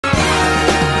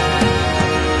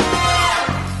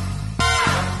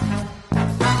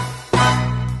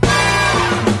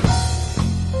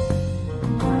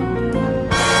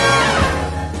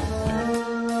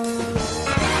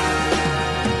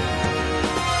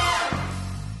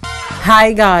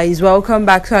Hi guys, welcome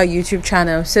back to our YouTube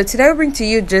channel. So today we bring to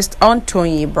you just on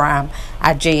Toyin Abraham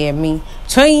Ajeyemi.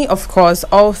 Toyin, of course,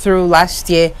 all through last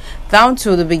year down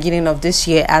to the beginning of this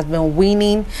year has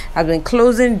been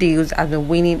closing deals, has been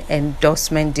winning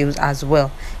endorsement deals as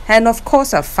well. And of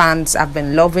course our fans have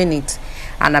been loving it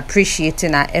and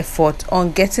appreciating her effort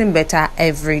on getting better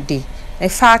every day. In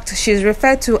fact, she's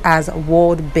referred to as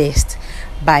world best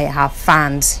by her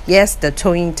fans. Yes, the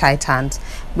Toyin Titans.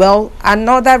 Well,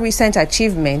 another recent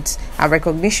achievement and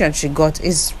recognition she got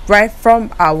is right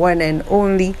from our one and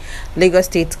only Lagos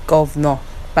State Governor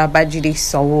Babajide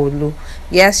Sanwo-Olu.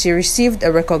 Yes, she received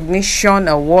a recognition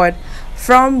award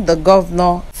from the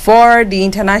governor for the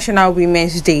International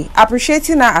Women's Day,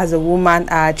 appreciating her as a woman,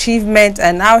 her achievement,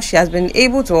 and how she has been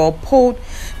able to uphold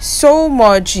so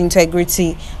much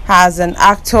integrity as an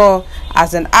actor,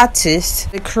 as an artist,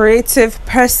 a creative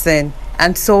person,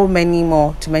 and so many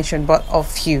more, to mention but a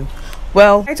few.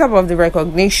 Well, the write-up of the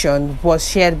recognition was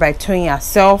shared by Toyin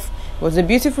herself. It was a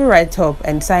beautiful write-up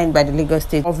and signed by the Lagos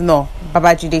State Governor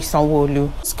Babajide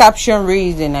Sanwo-Olu. This caption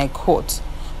reads, and I quote,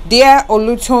 "Dear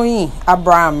Toyin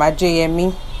Abraham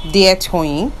Ajeyemi, dear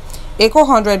Toyin, Echo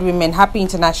 100 Women, Happy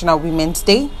International Women's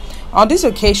Day. On this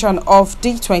occasion of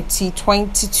the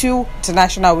 2022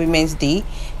 International Women's Day,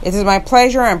 it is my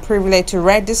pleasure and privilege to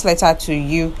write this letter to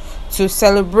you to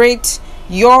celebrate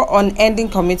your unending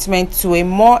commitment to a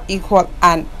more equal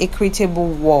and equitable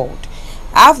world.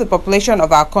 Half the population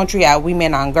of our country are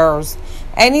women and girls.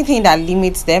 Anything that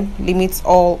limits them limits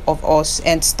all of us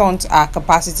and stunts our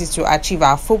capacity to achieve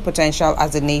our full potential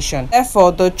as a nation.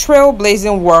 Therefore, the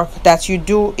trailblazing work that you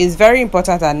do is very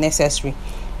important and necessary.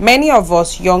 Many of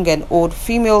us, young and old,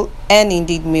 female and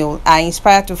indeed male, are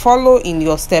inspired to follow in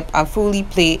your step and fully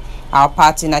play our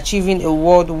part in achieving a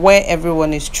world where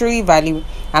everyone is truly valued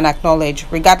and acknowledged,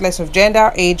 regardless of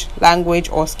gender, age, language,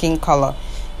 or skin color.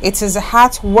 It is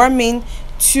heartwarming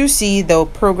to see the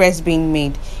progress being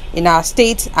made in our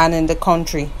state and in the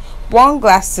country, one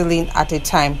glass ceiling at a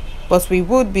time. But we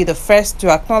would be the first to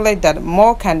acknowledge that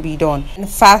more can be done, and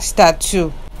faster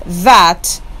too.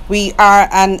 That we are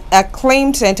an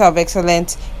acclaimed center of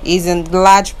excellence is in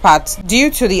large part due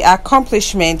to the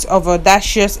accomplishment of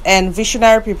audacious and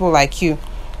visionary people like you.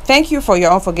 Thank you for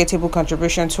your unforgettable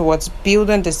contribution towards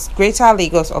building this greater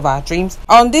Lagos of our dreams.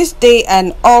 On this day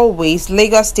and always,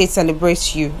 Lagos State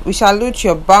celebrates you. We salute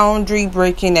your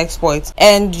boundary-breaking exploits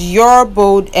and your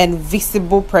bold and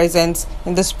visible presence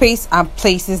in the space and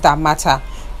places that matter.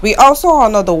 We also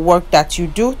honor the work that you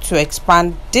do to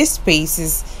expand these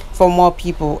spaces for more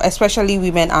people, especially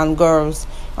women and girls.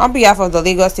 On behalf of the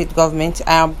Lagos State government,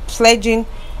 I am pledging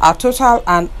our total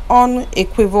and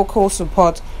unequivocal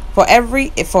support for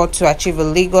every effort to achieve a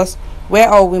Lagos where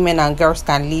all women and girls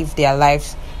can live their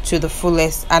lives to the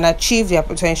fullest and achieve their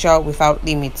potential without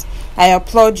limits. I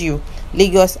applaud you.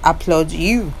 Lagos applauds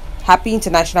you. Happy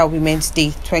International Women's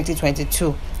Day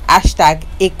 2022. Hashtag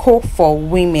Echo for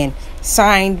Women.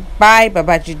 Signed by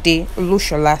Babajide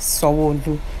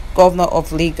Sanwo-Olu, Governor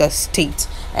of Lagos State.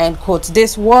 End quote.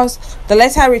 This was the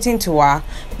letter written to her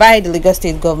by the Lagos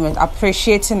State government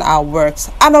appreciating our works,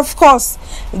 and of course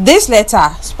this letter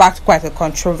sparked quite a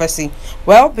controversy.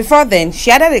 Well, before then,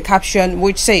 she added a caption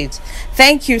which says,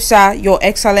 "Thank you, sir, your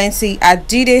excellency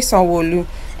Adide Sanwo-Olu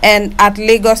and at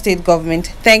Lagos State government,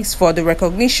 thanks for the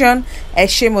recognition.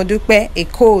 Eshe modupe,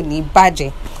 eko ni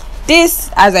baje." This,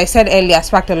 as I said earlier,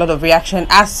 sparked a lot of reaction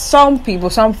as some people,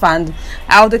 some fans,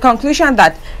 are of the conclusion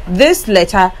that this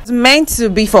letter is meant to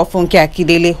be for Funke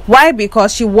Akindele. Why?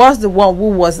 Because she was the one who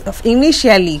was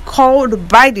initially called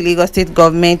by the Lagos State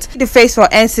government the face for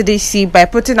NCDC by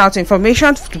putting out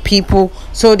information to people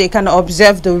so they can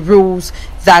observe the rules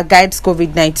that guides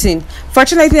COVID-19.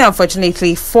 Fortunately,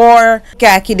 unfortunately, for Funke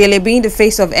Akindele being the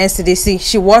face of NCDC,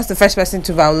 she was the first person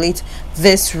to violate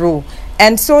this rule.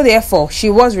 And so therefore,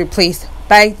 she was replaced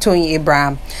by Toyin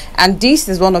Abraham. And this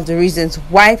is one of the reasons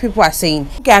why people are saying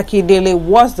Funke Akindele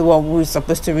was the one who was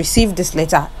supposed to receive this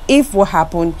letter if what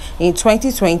happened in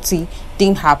 2020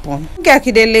 didn't happen. Funke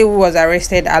Akindele, who was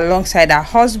arrested alongside her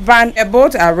husband, were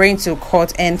both arraigned to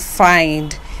court and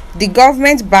fined. The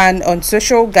government ban on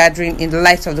social gathering in the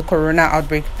light of the corona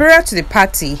outbreak prior to the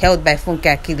party held by Funke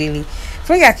Akindele.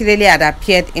 Funke Akindele had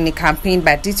appeared in a campaign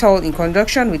by Detail in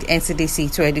conjunction with NCDC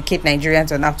to educate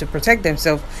Nigerians on how to protect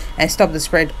themselves and stop the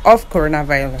spread of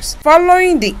coronavirus.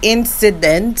 Following the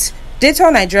incident,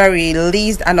 Dator Nigeria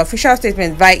released an official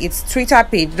statement via its Twitter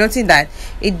page, noting that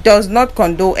it does not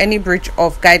condone any breach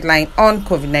of guideline on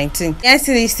COVID-19. The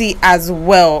NCDC as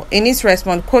well, in its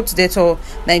response, quotes Dator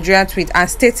Nigeria tweet and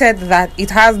stated that it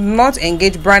has not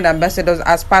engaged brand ambassadors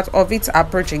as part of its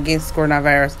approach against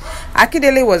coronavirus.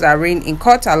 Akindele was arraigned in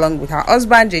court along with her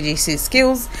husband, JJC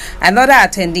Skills, and other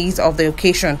attendees of the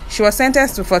occasion. She was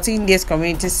sentenced to 14 days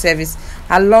community service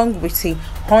along with a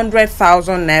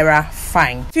 100,000 naira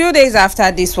fine. A few days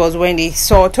after this was when they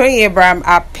saw Toyin Abraham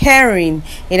appearing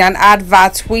in an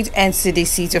advert with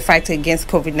NCDC to fight against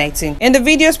COVID-19. In the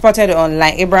video spotted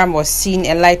online, Abraham was seen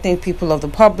enlightening people of the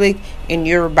public in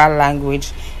Yoruba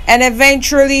language. And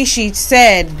eventually she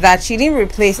said that she didn't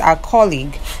replace her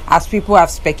colleague as people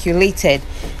have speculated.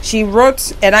 She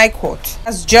wrote, and I quote, "It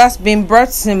has just been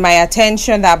brought to my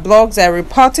attention that blogs are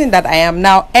reporting that I am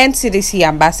now NCDC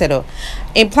ambassador,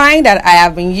 implying that I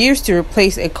have been used to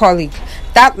replace a colleague.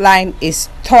 That line is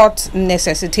thought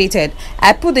necessitated.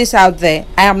 I put this out there.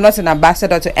 I am not an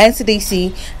ambassador to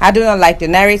NCDC. I do not like the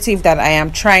narrative that I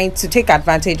am trying to take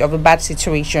advantage of a bad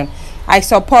situation. I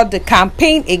support the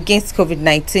campaign against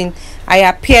COVID-19. I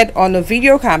appeared on a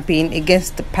video campaign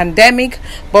against the pandemic,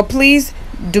 but please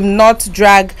do not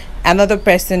drag another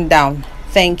person down.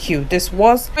 Thank you." This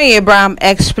was Abraham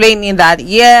explaining that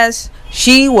yes,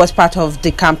 she was part of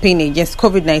the campaign against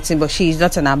COVID-19, but she is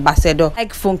not an ambassador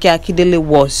like Funke Akindele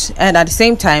was. And at the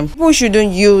same time, people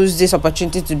shouldn't use this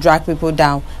opportunity to drag people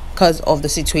down because of the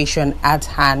situation at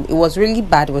hand. It was really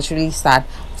bad. It was really sad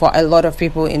for a lot of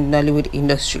people in the Nollywood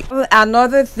industry.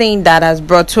 Another thing that has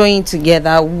brought Toyin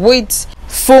together with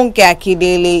Funke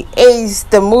Akindele is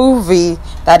the movie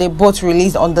that they both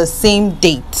released on the same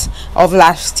date of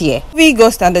last year. The movie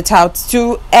Ghost and the Tout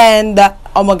 2 and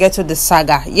Omogeto the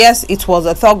Saga. Yes, it was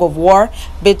a tug of war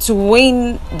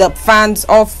between the fans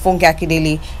of Funke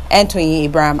Akindele and Toyin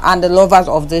Abraham and the lovers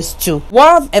of these two.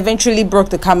 What eventually broke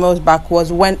the camel's back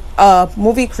was when a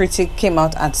movie critic came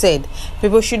out and said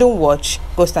people shouldn't watch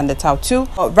Ghost and the Tout 2,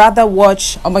 but rather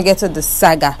watch Omogeto the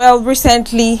Saga. Well,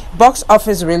 recently, Box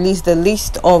Office released the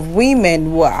list of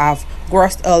women who have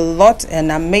grossed a lot,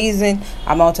 an amazing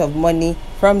amount of money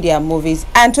from their movies,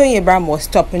 and Toyin Abraham was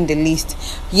topping the list.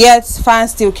 Yet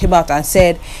fans still came out and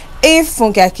said if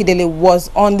Funke Akindele was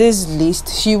on this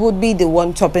list, she would be the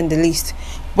one topping the list.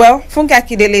 Well, Funke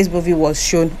Akindele's movie was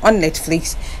shown on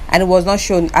Netflix and it was not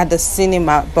shown at the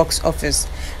cinema box office.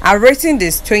 And rating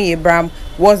this, Toyin Abraham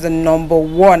was the number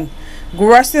one,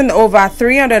 grossing over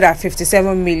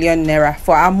 357 million naira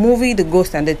for a movie The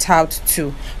Ghost and the Tout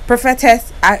 2,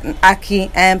 Prophetess, Aki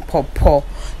and Popo.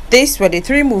 These were the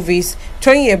three movies.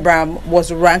 Toyin Abraham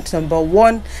was ranked number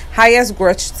one highest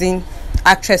grossing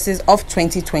actresses of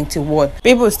 2021.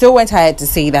 People still went ahead to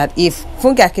say that if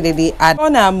Funke Akindele had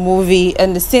done a movie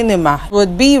in the cinema,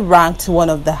 would be ranked one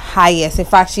of the highest. In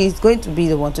fact, she's going to be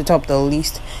the one to top the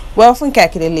list. Well, Funke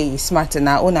Akindele is smart in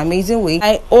her own amazing way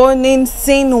by owning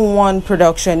Scene 1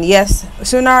 production. Yes,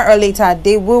 sooner or later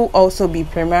they will also be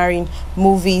premiering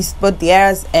movies, but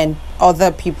theirs and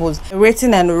other people's,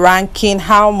 rating and ranking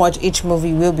how much each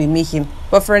movie will be making.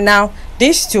 But for now,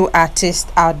 these two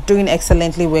artists are doing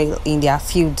excellently well in their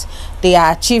fields. They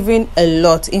are achieving a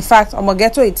lot. In fact,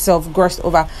 Omogeto itself grossed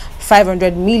over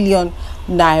 500 million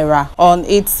naira on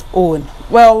its own.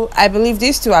 Well, I believe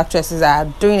these two actresses are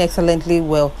doing excellently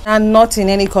well and not in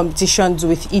any competitions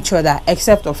with each other,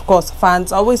 except of course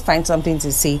fans always find something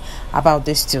to say about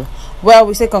these two. Well,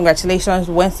 we say congratulations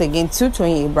once again to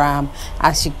Toyin Abraham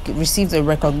as she received a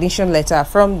recognition letter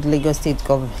from the Lagos State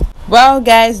government. Well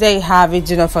guys, there you have it.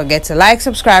 Do not forget to like,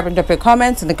 subscribe and drop your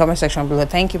comments in the comment section below.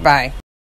 Thank you. Bye.